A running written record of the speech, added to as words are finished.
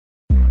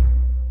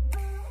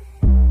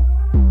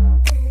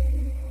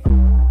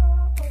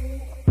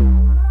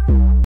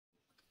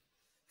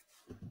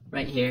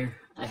here,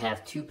 I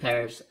have two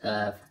pairs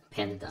of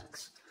Panda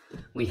Dunks.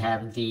 We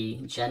have the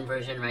Gen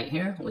version right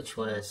here, which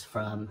was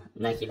from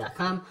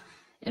Nike.com,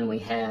 and we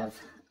have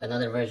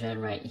another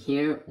version right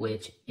here,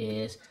 which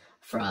is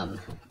from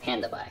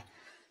Panda Buy.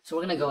 So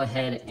we're going to go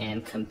ahead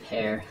and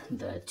compare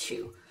the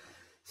two.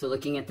 So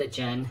looking at the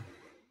Gen,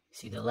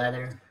 see the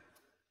leather.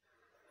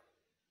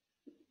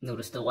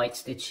 Notice the white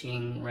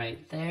stitching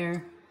right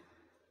there.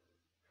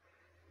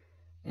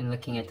 And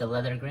looking at the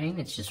leather grain,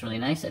 it's just really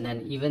nice. And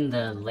then even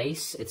the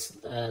lace, it's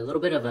a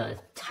little bit of a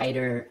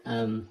tighter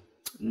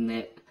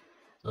knit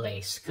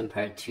lace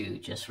compared to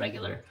just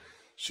regular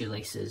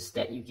shoelaces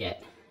that you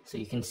get. So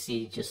you can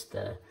see just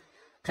the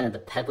kind of the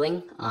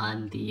pebbling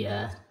on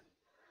the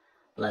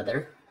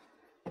leather.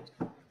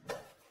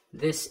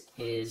 This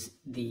is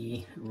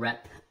the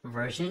rep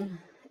version,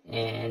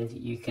 and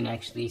you can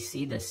actually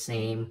see the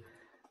same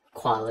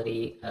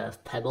quality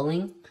of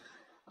pebbling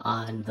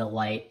on the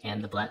white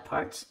and the black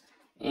parts.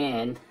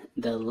 And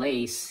the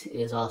lace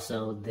is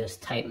also this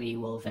tightly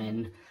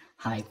woven,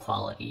 high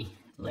quality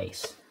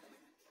lace.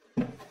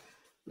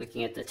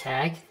 Looking at the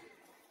tag,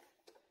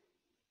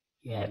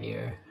 you have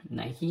your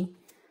Nike.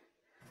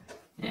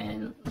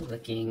 And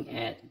looking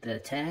at the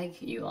tag,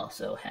 you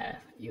also have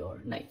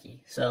your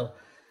Nike. So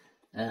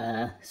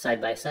side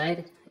by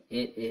side,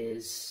 it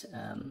is,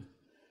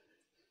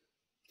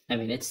 I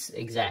mean, it's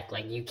exact.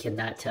 Like, you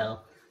cannot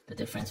tell the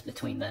difference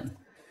between them.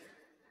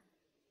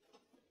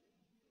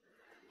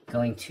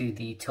 Going to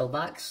the toe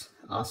box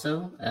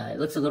also, it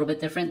looks a little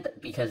bit different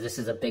because this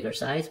is a bigger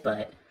size,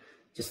 but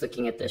just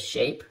looking at the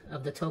shape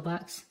of the toe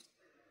box,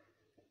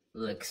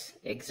 looks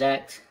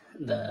exact.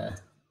 The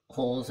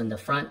holes in the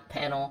front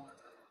panel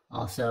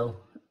also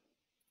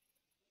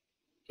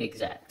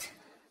exact.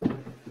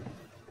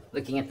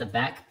 Looking at the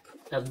back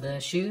of the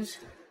shoes,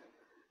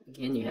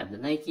 again, you have the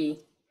Nike.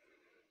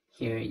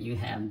 Here you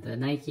have the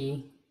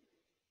Nike.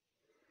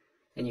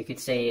 And you could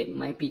say it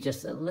might be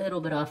just a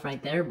little bit off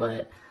right there,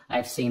 but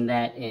I've seen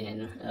that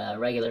in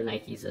regular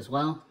Nikes as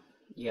well.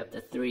 You have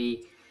the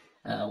three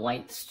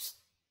white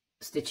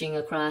stitching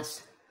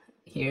across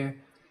here.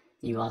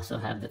 You also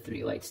have the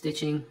three white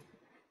stitching.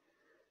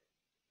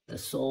 The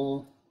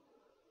sole.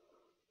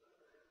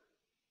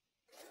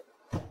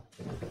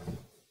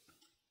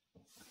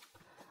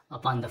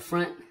 Up on the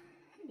front,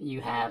 you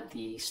have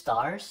the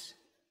stars.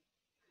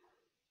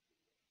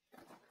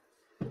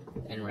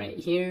 And right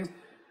here,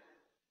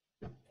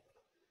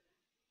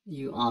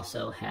 you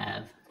also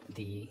have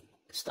the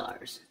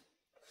stars.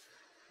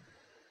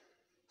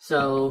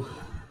 So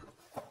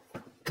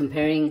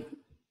comparing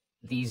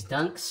these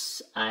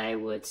dunks, I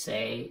would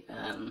say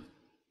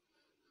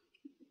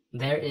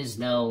there is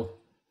no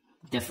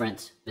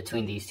difference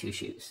between these two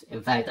shoes.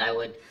 In fact, I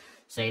would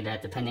say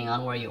that depending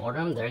on where you order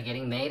them, they're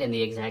getting made in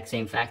the exact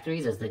same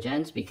factories as the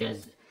Gens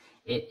because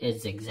it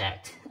is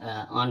exact.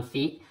 On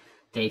feet,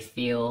 they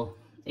feel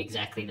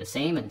exactly the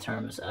same in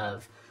terms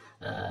of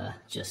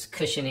just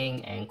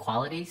cushioning and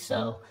quality.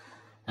 So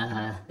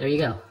there you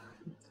go.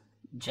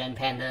 Gen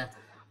Panda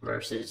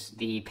versus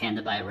the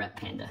Panda by Rep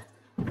Panda.